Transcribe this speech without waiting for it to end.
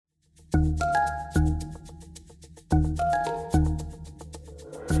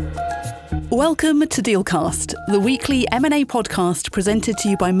Welcome to Dealcast, the weekly M&A podcast presented to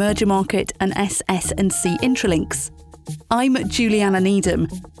you by Merger Market and SS&C Intralinks. I'm Juliana Needham,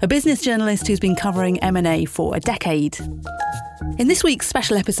 a business journalist who's been covering M&A for a decade. In this week's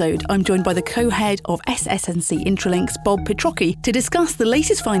special episode, I'm joined by the co-head of SS&C Intralinks, Bob Pietrocchi, to discuss the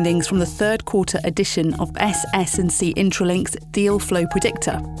latest findings from the third quarter edition of SS&C Intralinks Deal Flow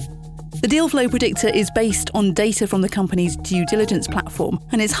Predictor. The Deal Flow Predictor is based on data from the company's due diligence platform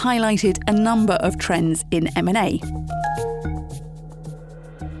and has highlighted a number of trends in M&A.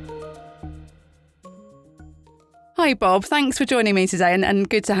 Hi Bob, thanks for joining me today and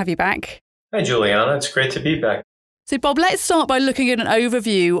good to have you back. Hi Juliana, it's great to be back. So Bob, let's start by looking at an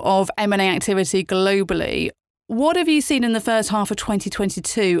overview of M&A activity globally. What have you seen in the first half of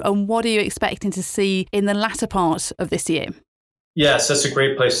 2022 and what are you expecting to see in the latter part of this year? Yes, that's a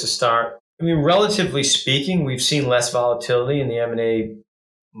great place to start. I mean, relatively speaking, we've seen less volatility in the M&A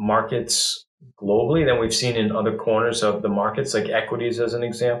markets globally than we've seen in other corners of the markets, like equities as an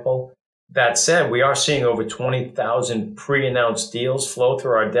example. That said, we are seeing over 20,000 pre-announced deals flow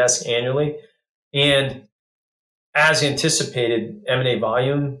through our desk annually. And as anticipated, M&A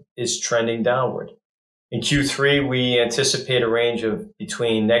volume is trending downward. In Q3, we anticipate a range of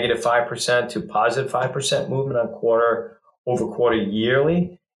between negative 5% to positive 5% movement on quarter-over-quarter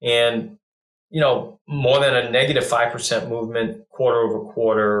yearly, and more than a negative 5% movement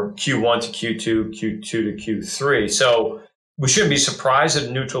quarter-over-quarter Q1 to Q2, Q2 to Q3. So we shouldn't be surprised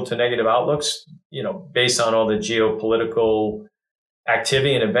at neutral to negative outlooks, based on all the geopolitical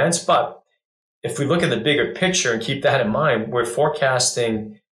activity and events. But if we look at the bigger picture and keep that in mind, we're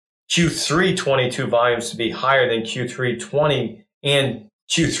forecasting Q3 22 volumes to be higher than Q3 20 and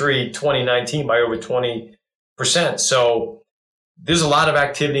Q3 2019 by over 20%. So there's a lot of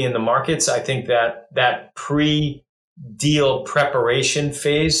activity in the markets. I think that pre-deal preparation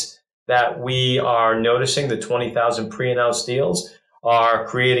phase that we are noticing, the 20,000 pre-announced deals, are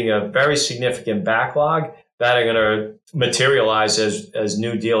creating a very significant backlog that are going to materialize as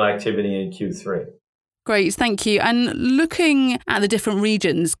new deal activity in Q3. Great, thank you. And looking at the different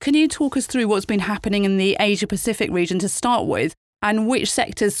regions, can you talk us through what's been happening in the Asia-Pacific region to start with, and which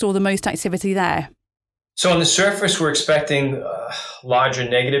sectors saw the most activity there? So on the surface, we're expecting larger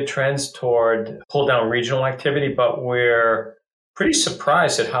negative trends toward pull-down regional activity, but we're pretty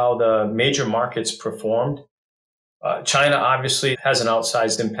surprised at how the major markets performed. China obviously has an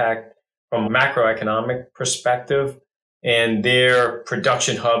outsized impact from a macroeconomic perspective, and their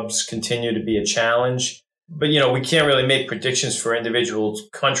production hubs continue to be a challenge. But, we can't really make predictions for individual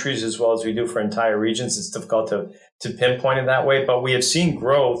countries as well as we do for entire regions. It's difficult to pinpoint it that way. But we have seen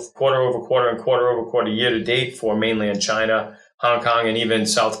growth quarter over quarter and quarter over quarter year to date for mainland China, Hong Kong, and even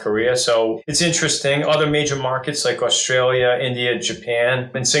South Korea. So it's interesting. Other major markets like Australia, India,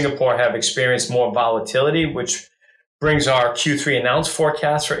 Japan, and Singapore have experienced more volatility, which brings our Q3 announced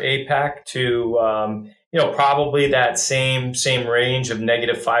forecast for APAC to, probably that same range of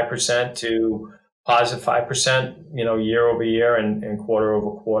negative 5% to positive 5%, year over year and quarter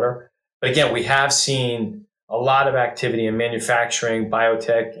over quarter. But again, we have seen a lot of activity in manufacturing,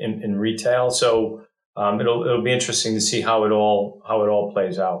 biotech, and retail. So it'll be interesting to see how it all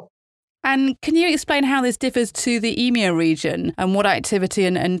plays out. And can you explain how this differs to the EMEA region and what activity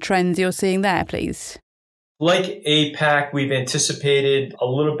and trends you're seeing there, please? Like APAC, we've anticipated a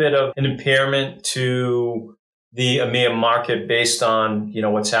little bit of an impairment to the EMEA market based on,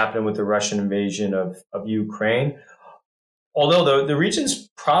 what's happening with the Russian invasion of Ukraine. Although the region's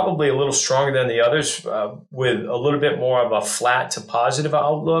probably a little stronger than the others, with a little bit more of a flat to positive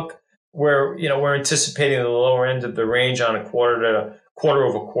outlook, where, we're anticipating the lower end of the range on a quarter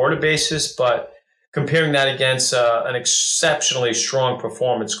over quarter basis, but comparing that against an exceptionally strong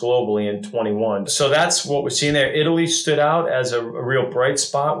performance globally in 21. So that's what we're seeing there. Italy stood out as a real bright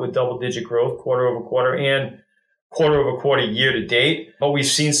spot with double-digit growth quarter over quarter and quarter over quarter year to date. But we've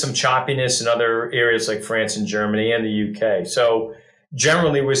seen some choppiness in other areas like France and Germany and the UK. So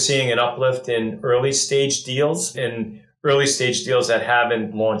generally, we're seeing an uplift in early stage deals that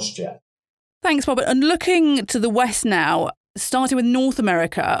haven't launched yet. Thanks, Bob. And looking to the West now, starting with North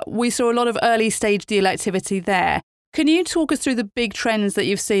America, we saw a lot of early stage deal activity there. Can you talk us through the big trends that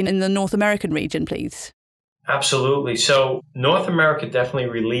you've seen in the North American region, please? Absolutely. So North America definitely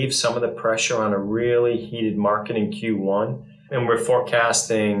relieved some of the pressure on a really heated market in Q1. And we're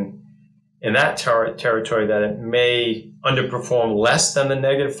forecasting in that territory that it may underperform less than the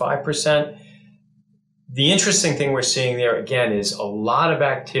negative 5%. The interesting thing we're seeing there, again, is a lot of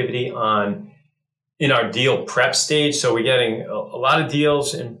activity on in our deal prep stage. So we're getting a lot of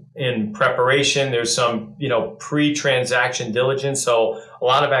deals in preparation. There's some, pre-transaction diligence. So a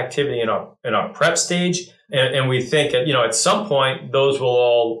lot of activity in our prep stage. And we think that, at some point, those will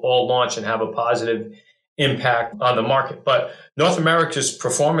all launch and have a positive impact on the market. But North America's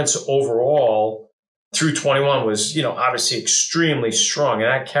performance overall through 21 was, obviously extremely strong,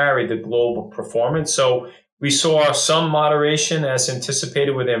 and that carried the global performance. So we saw some moderation as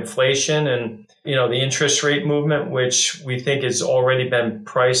anticipated with inflation and, the interest rate movement, which we think has already been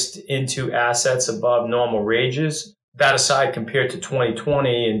priced into assets above normal ranges. That aside, compared to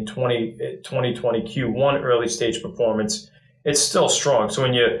 2020 and 2020 Q1 early stage performance, it's still strong. So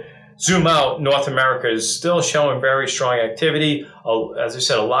when you zoom out, North America is still showing very strong activity. As I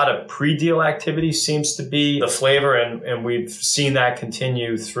said, a lot of pre-deal activity seems to be the flavor, and we've seen that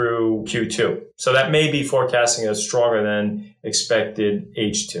continue through Q2. So that may be forecasting a stronger than expected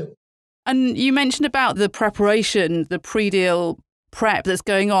H2. And you mentioned about the preparation, the pre-deal prep that's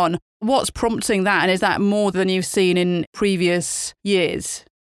going on. What's prompting that? And is that more than you've seen in previous years?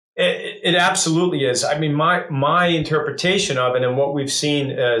 It absolutely is. I mean, my interpretation of it and what we've seen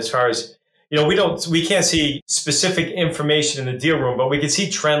as far as, we can't see specific information in the deal room, but we can see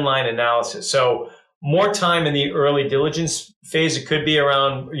trend line analysis. So more time in the early diligence phase. It could be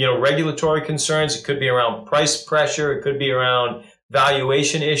around, regulatory concerns. It could be around price pressure. It could be around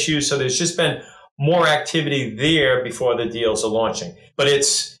valuation issues. So there's just been more activity there before the deals are launching. But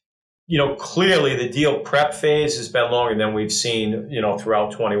it's, clearly the deal prep phase has been longer than we've seen,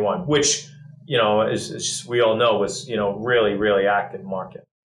 throughout 21, which, as we all know, was, really, really active market.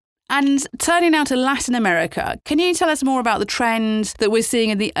 And turning now to Latin America, can you tell us more about the trends that we're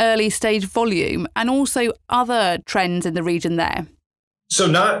seeing in the early stage volume and also other trends in the region there? So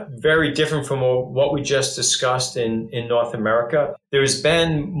not very different from what we just discussed in North America. There's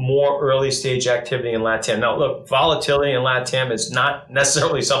been more early stage activity in LATAM. Now, look, volatility in LATAM is not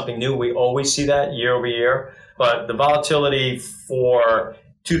necessarily something new. We always see that year over year. But the volatility for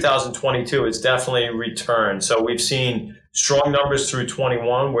 2022 has definitely returned. So we've seen strong numbers through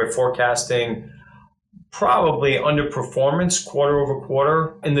 21. We're forecasting probably underperformance quarter over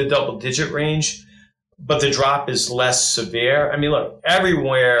quarter in the double digit range. But the drop is less severe. I mean, look,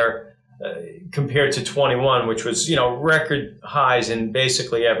 everywhere compared to 21, which was, record highs in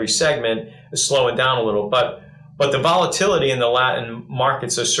basically every segment, is slowing down a little. But the volatility in the Latin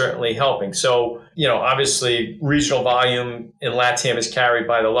markets are certainly helping. So, obviously regional volume in LATAM is carried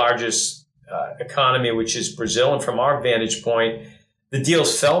by the largest economy, which is Brazil. And from our vantage point, the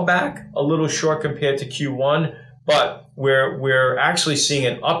deals fell back a little short compared to Q1, but we're actually seeing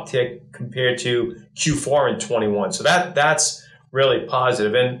an uptick compared to Q4 in 21. So that's really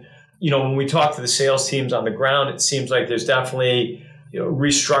positive. And, when we talk to the sales teams on the ground, it seems like there's definitely,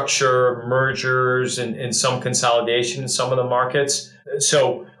 restructure, mergers, and some consolidation in some of the markets.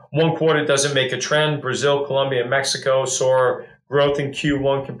 So one quarter doesn't make a trend. Brazil, Colombia, and Mexico saw growth in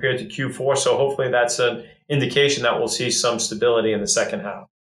Q1 compared to Q4. So hopefully that's an indication that we'll see some stability in the second half.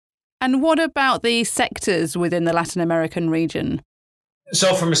 And what about the sectors within the Latin American region?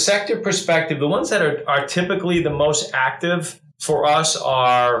 So from a sector perspective, the ones that are typically the most active for us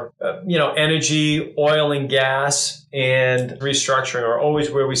are, energy, oil and gas, and restructuring are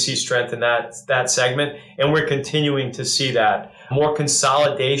always where we see strength in that segment. And we're continuing to see that. More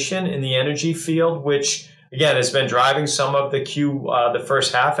consolidation in the energy field, which, again, has been driving some of the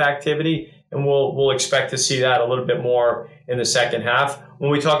first half activity. And we'll expect to see that a little bit more in the second half. When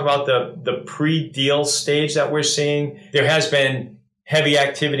we talk about the pre-deal stage that we're seeing, there has been heavy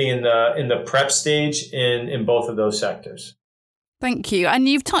activity in the prep stage in both of those sectors. Thank you. And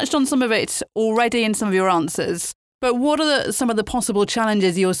you've touched on some of it already in some of your answers. But what are some of the possible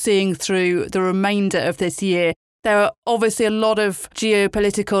challenges you're seeing through the remainder of this year? There are obviously a lot of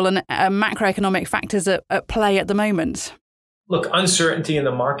geopolitical and macroeconomic factors at play at the moment. Look, uncertainty in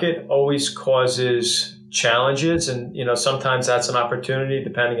the market always causes challenges. And, sometimes that's an opportunity,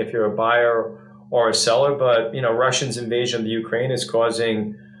 depending if you're a buyer or a seller. But, Russia's invasion of the Ukraine is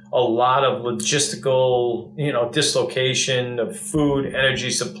causing a lot of logistical, dislocation of food, energy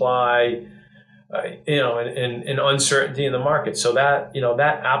supply, and uncertainty in the market. So that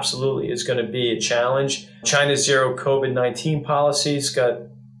absolutely is going to be a challenge. China's zero COVID-19 policies got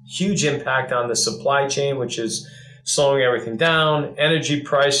huge impact on the supply chain, which is slowing everything down. Energy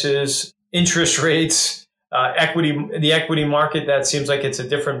prices, interest rates, the equity market, that seems like it's a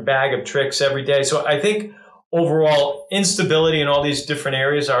different bag of tricks every day. So I think overall instability in all these different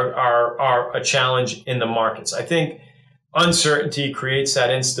areas are a challenge in the markets. I think uncertainty creates that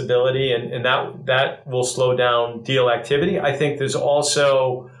instability, and that will slow down deal activity. I think there's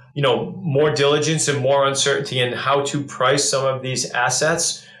also more diligence and more uncertainty in how to price some of these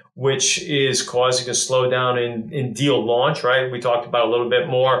assets, which is causing a slowdown in deal launch, right? We talked about a little bit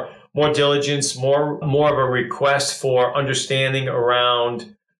more diligence, more of a request for understanding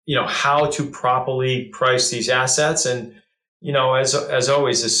around, how to properly price these assets. And, as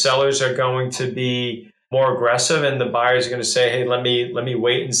always, the sellers are going to be more aggressive and the buyers are going to say, hey, let me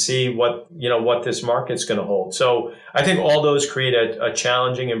wait and see what this market's going to hold. So I think all those create a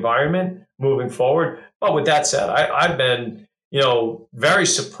challenging environment moving forward. But with that said, I've been, very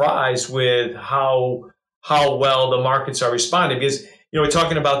surprised with how well the markets are responding, because, we're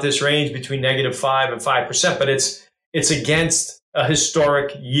talking about this range between -5% and 5%, but it's against a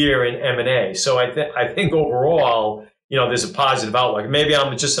historic year in M&A. So I think overall, there's a positive outlook. Maybe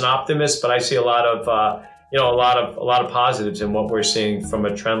I'm just an optimist, but I see a lot of positives in what we're seeing from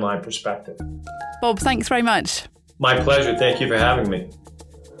a trend line perspective. Bob, thanks very much. My pleasure. Thank you for having me.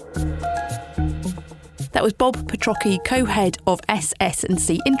 That was Bob Petrocchi, co-head of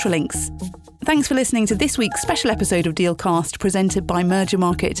SS&C Intralinks. Thanks for listening to this week's special episode of Dealcast, presented by Merger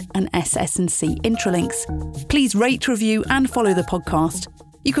Market and SS&C Intralinks. Please rate, review and follow the podcast.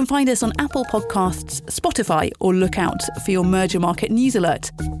 You can find us on Apple Podcasts, Spotify, or look out for your Merger Market news alert.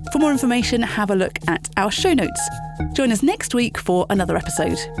 For more information, have a look at our show notes. Join us next week for another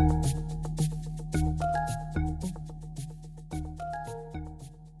episode.